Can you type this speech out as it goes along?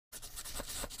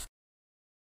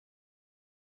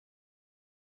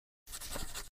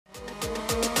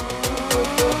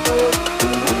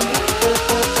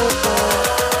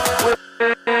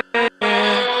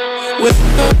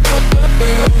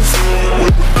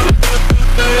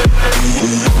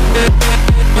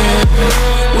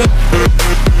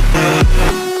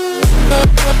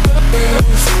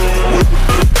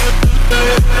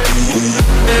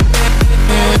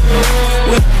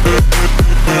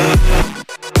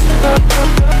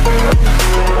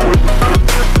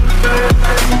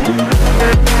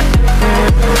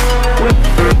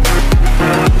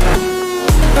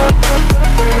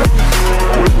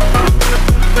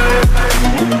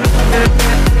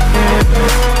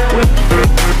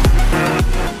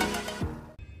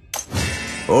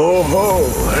Oh,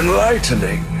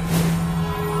 enlightening.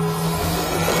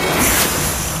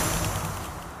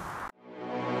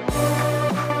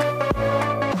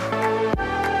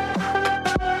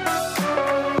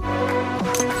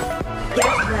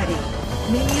 Get ready.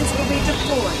 Minions will be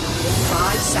deployed in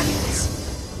 5 seconds.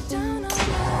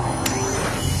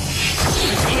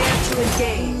 Prepare to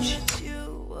engage.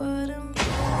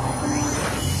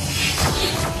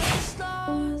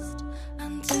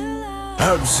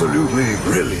 Absolutely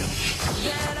brilliant.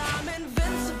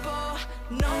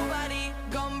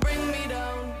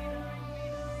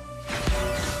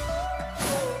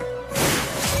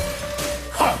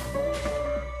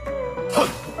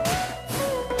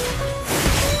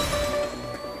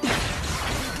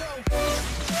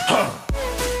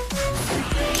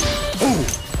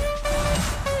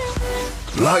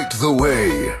 Light the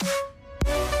way.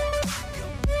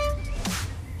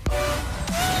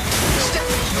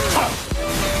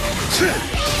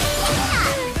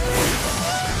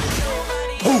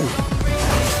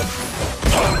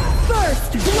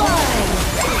 First blood!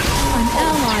 An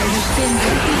ally has been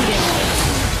defeated.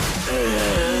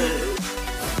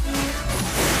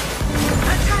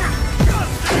 Attack!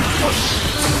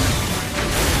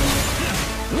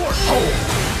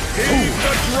 He's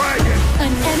the dragon.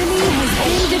 An enemy has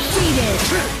been defeated.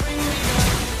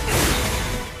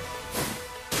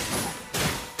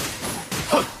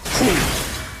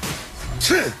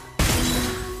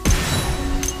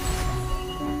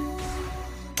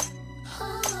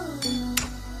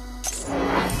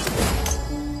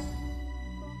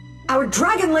 Our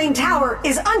Dragon Lane tower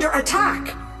is under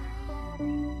attack!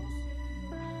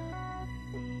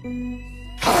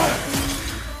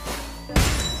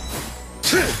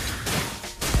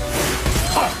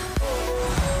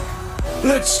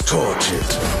 Let's torch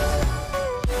it.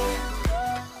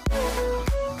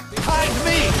 Behind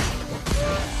me!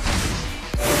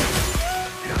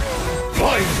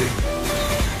 Blinding.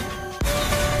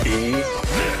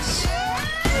 Ignis.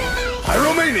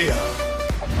 Pyromania.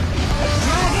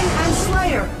 Dragon and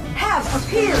Slayer have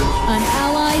appeared! An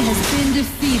ally has been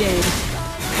defeated.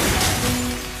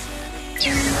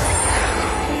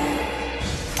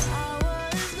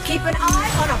 Keep an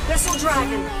eye on Abyssal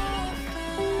Dragon!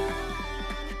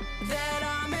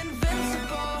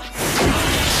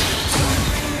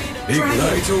 Ignite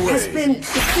Dragon away. has been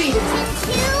defeated!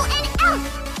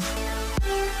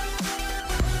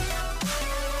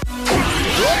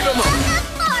 Light 'em up.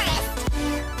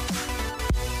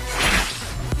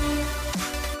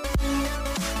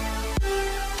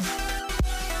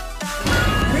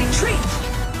 Retreat!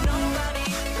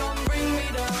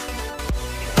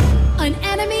 An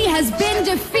enemy has been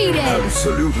defeated.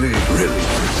 Absolutely brilliant.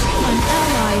 An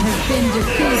ally has been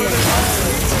defeated.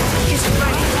 Is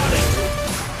ready!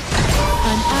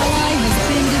 An ally has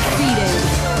been defeated.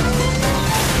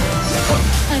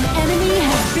 An enemy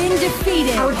has been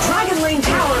defeated. Our Dragon Lane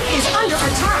tower is under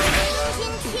attack!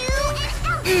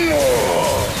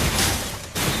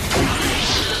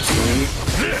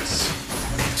 This.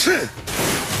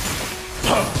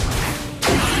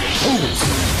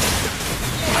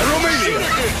 Pyromania.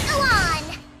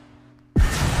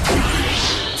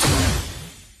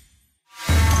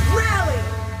 Rally!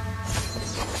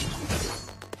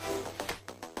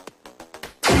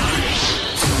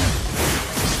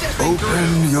 Open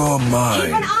your Keep an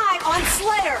mind. eye on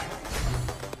Slayer!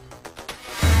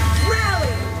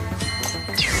 Rally!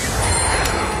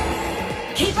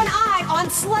 Keep an eye on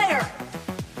Slayer!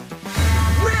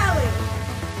 Rally!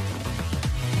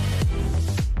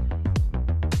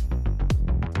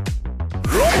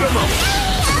 Light 'em up.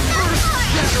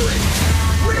 Rally!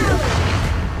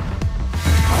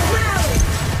 Rally!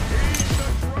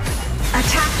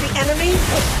 Attack the enemy!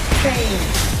 Bane!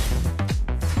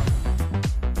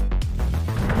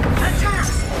 Attack!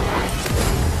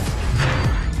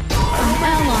 An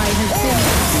ally has been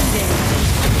defeated.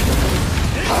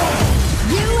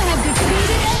 You have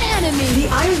defeated an enemy. The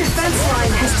iron defense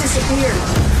line has disappeared.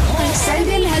 An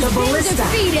enemy has the been ballista.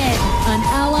 defeated. An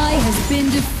ally has been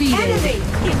defeated.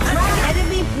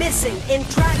 Enemy missing in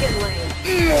Dragon Lane.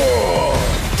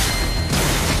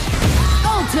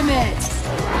 Ultimate.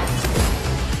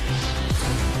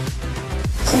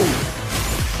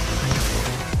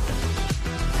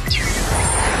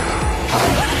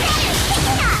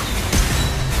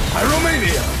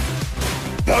 Pyromania.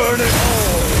 Burn it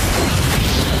all.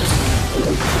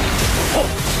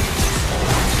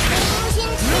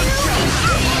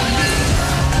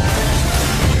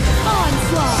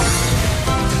 Onslaught.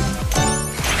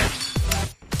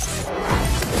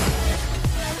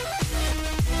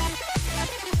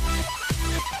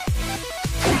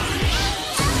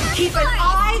 Keep an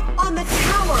eye on the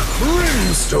tower.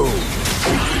 Brimstone!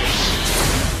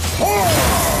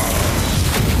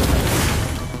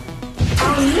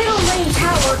 Our middle lane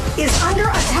tower is under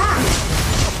attack.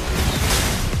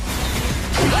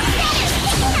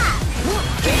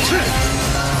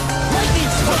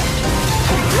 Lightning strike!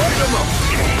 Light 'em up!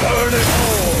 Burn it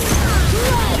all!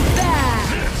 Bloodbath!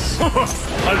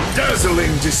 A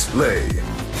dazzling display!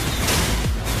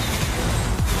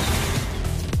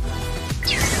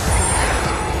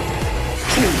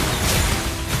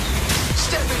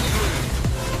 Stepping through!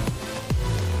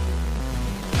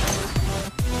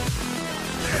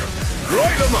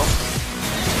 Light 'em up!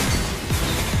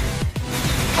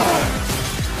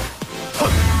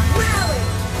 Rally!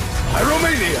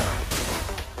 Pyromania!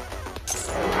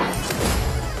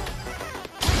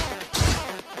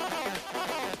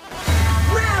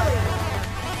 Rally!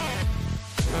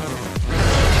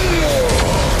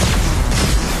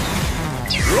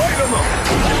 Light 'em up!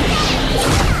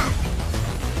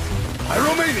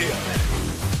 Pyromania!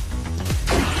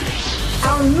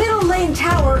 Our middle lane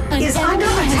tower An is under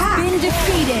enemy has attack. been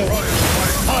defeated.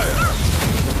 Fire!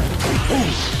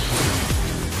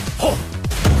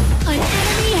 An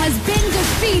enemy has been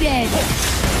defeated.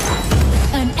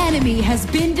 An enemy has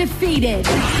been defeated.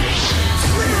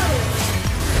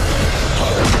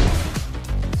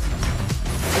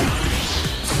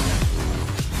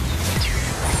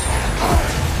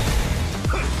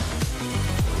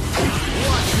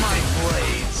 Watch my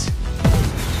blades!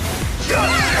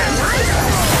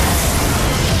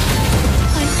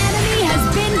 An enemy has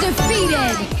been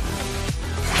defeated.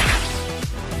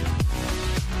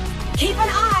 Keep an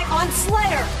eye on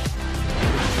Slayer.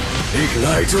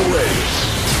 Ignite away!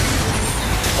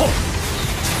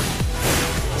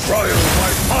 Trial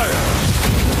by fire!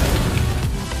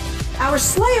 Our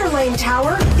Slayer lane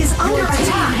tower is under Your team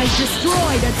attack. has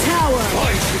destroyed a tower.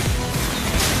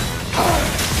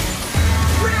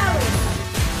 Rally!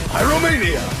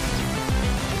 Pyromania!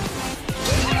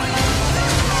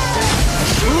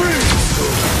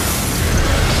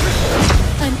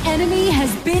 An enemy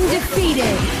has been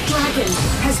defeated. Dragon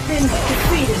has been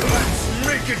defeated.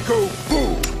 Make it go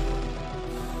boom!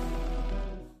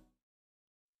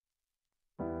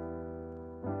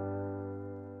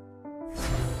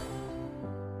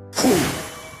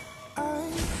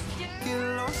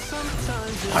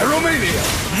 Pyromania!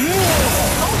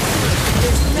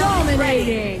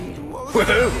 Dominating.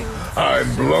 Well,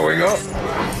 I'm blowing up.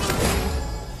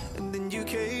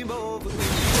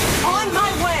 On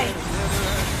my way.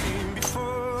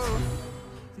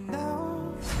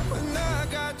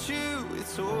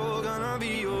 It's all gonna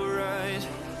be alright.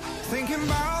 Thinking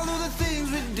about all the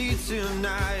things we did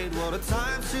tonight. What a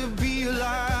time to be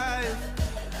alive.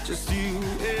 Just you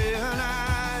and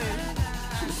I.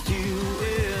 Just you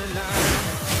and I.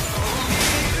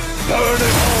 Burn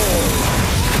it all!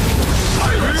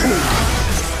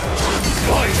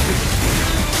 Blind me!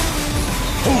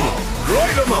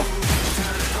 Light 'em up!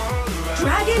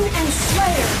 Dragon and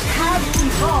Slayer have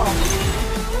evolved.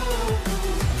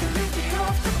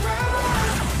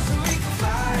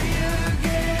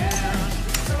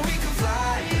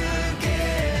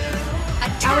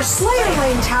 Our Slayer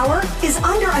lane tower is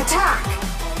under attack.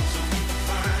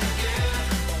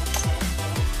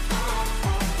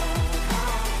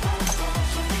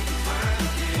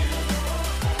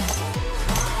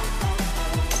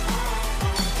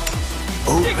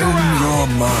 Open your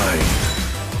mind.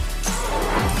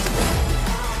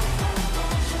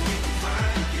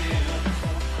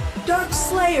 Dark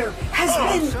Slayer has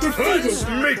been defeated. Let's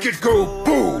make it go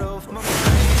boom!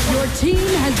 Your team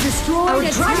has destroyed Our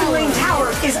a Dragon lane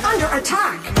tower. tower is under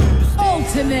attack.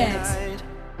 Ultimate.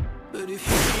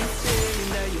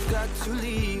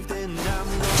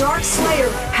 Dark Slayer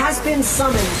has been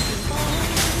summoned.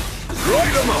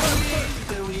 Light 'em up!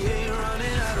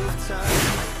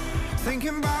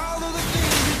 Thinking about all the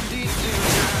things we did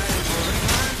tonight. What a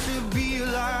time to be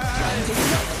alive.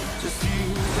 Just you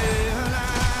and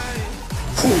I.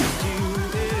 Just you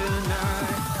and I.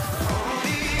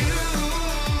 Only you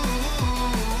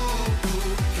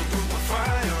can put my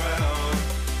fire out.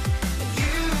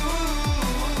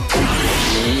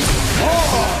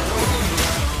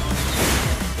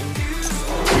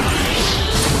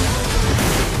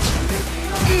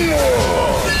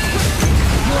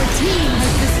 Your team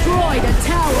has destroyed a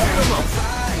tower.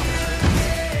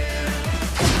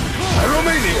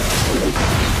 Pyromania!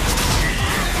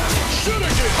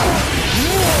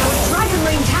 Our Dragon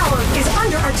lane tower is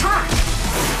under attack.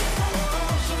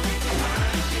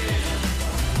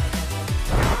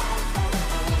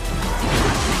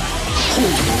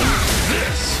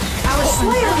 Our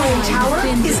Slayer lane tower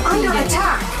is under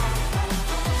attack.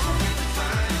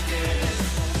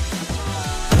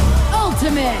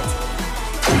 ultimate!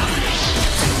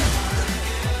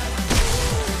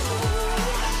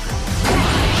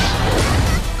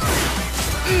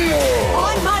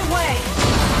 On my way!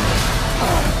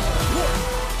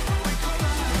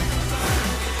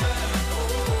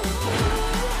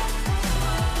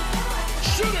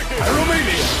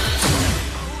 Romania!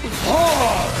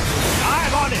 Hard!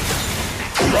 I'm on it!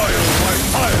 Trial by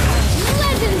fire!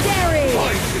 Legendary!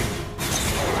 Fighting!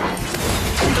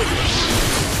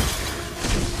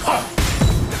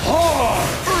 Hard!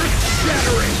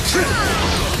 Earth-shattering!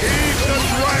 Eat the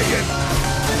dragon!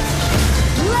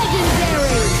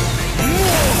 Legendary!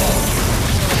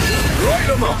 Light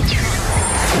 'em up!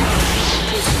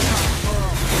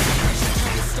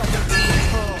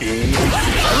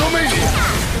 Romania!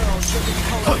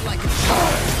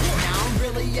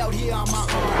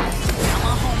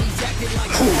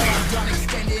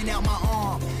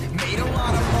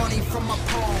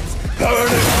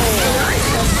 Burn it all!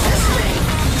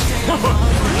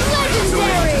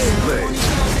 Legendary!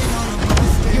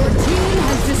 Your team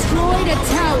has destroyed a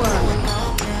tower!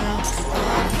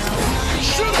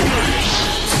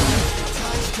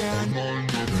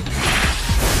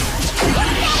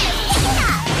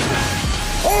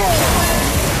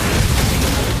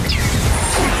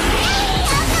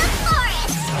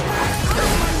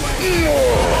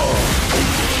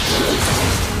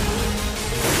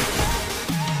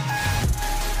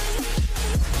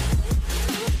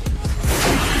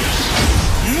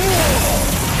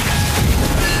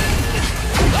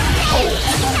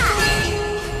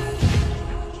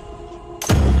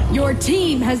 Your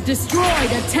team has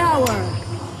destroyed a tower!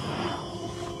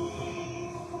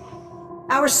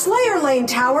 Our Slayer Lane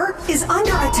tower is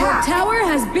under Your attack! tower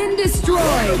has been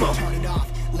destroyed!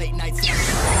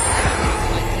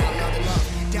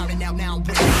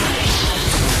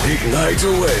 Ignite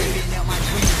away!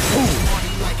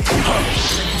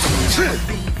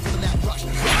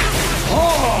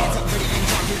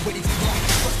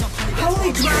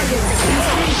 Holy Dragon is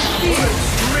being defeated!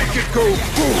 Make it go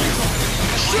boom!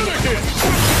 Shuriken!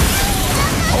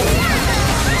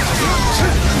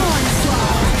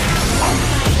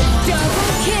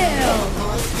 Double kill!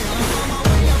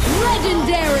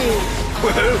 Legendary!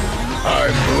 Well,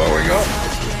 I'm blowing up!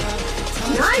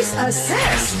 Nice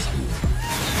assist!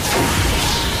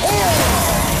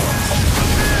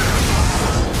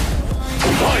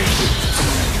 Fight!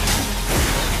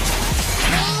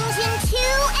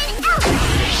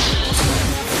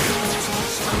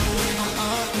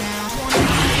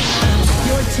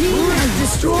 Your team has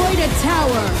destroyed a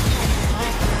tower!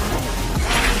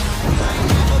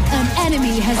 An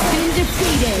enemy has been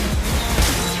defeated!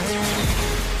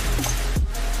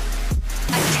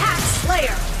 Attack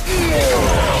Slayer!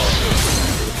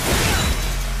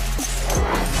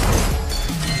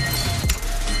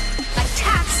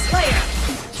 Attack Slayer!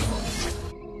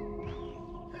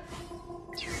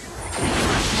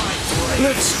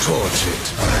 Let's torch it!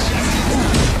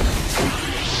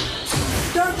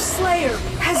 Dark Slayer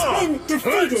has been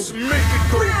defeated! Let's make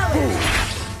it go boom!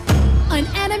 An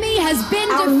enemy has been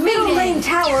Our middle lane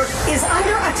defeated! tower is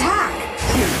under attack!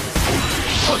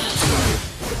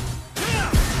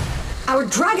 Our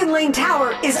Dragon Lane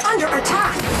tower is under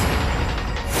attack!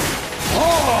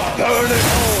 Burn it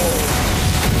all!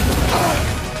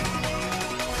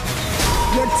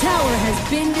 Your tower has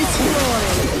been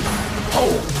destroyed!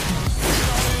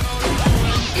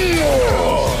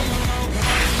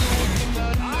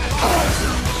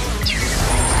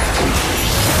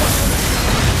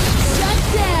 Shut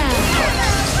down!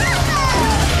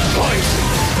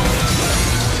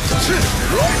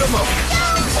 Light 'em up!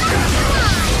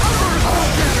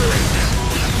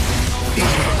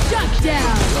 Shut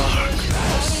down!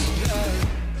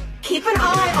 Keep an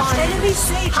eye on enemy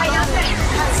safe Annette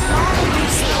has not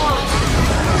respawned!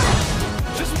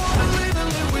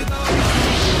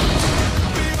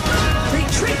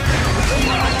 Retreat!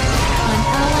 An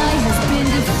ally has been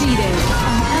defeated!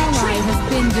 An ally has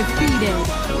been defeated!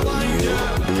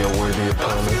 Be a worthy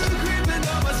opponent.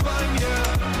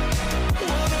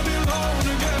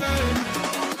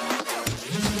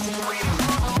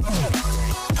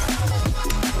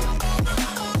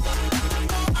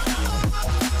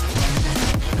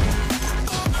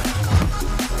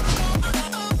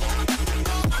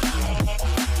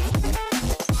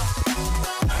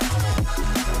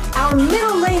 Our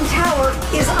middle lane tower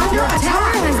is under Your tower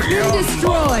attack! has been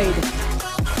destroyed!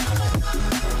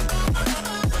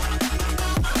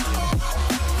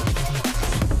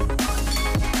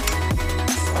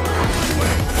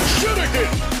 Shuriken!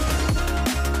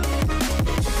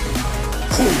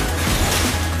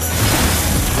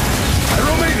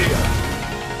 Romania!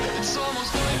 It's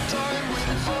almost night time.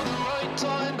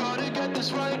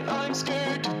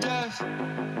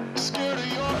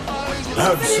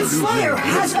 Infinite Slayer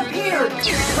has appeared!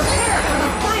 Prepare for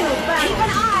the final battle! Keep an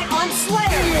eye on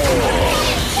Slayer!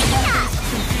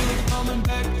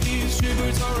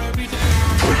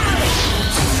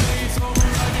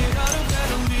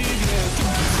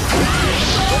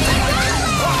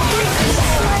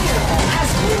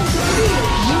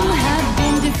 You have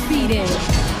been defeated.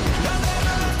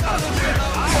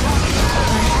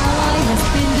 An ally has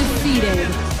been defeated.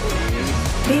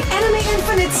 The enemy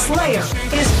Infinite Slayer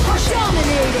is pushing!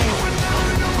 Dominated.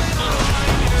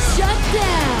 Shut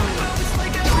down.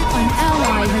 An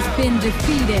ally has been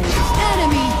defeated.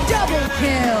 Enemy double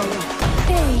kill.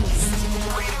 Ace.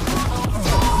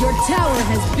 Your tower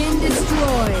has been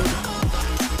destroyed.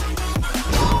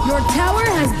 Your tower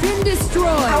has been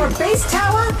destroyed. Our base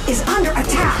tower is under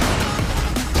attack.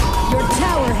 Your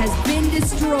tower has been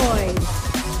destroyed.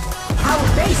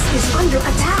 Our base is under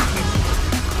attack.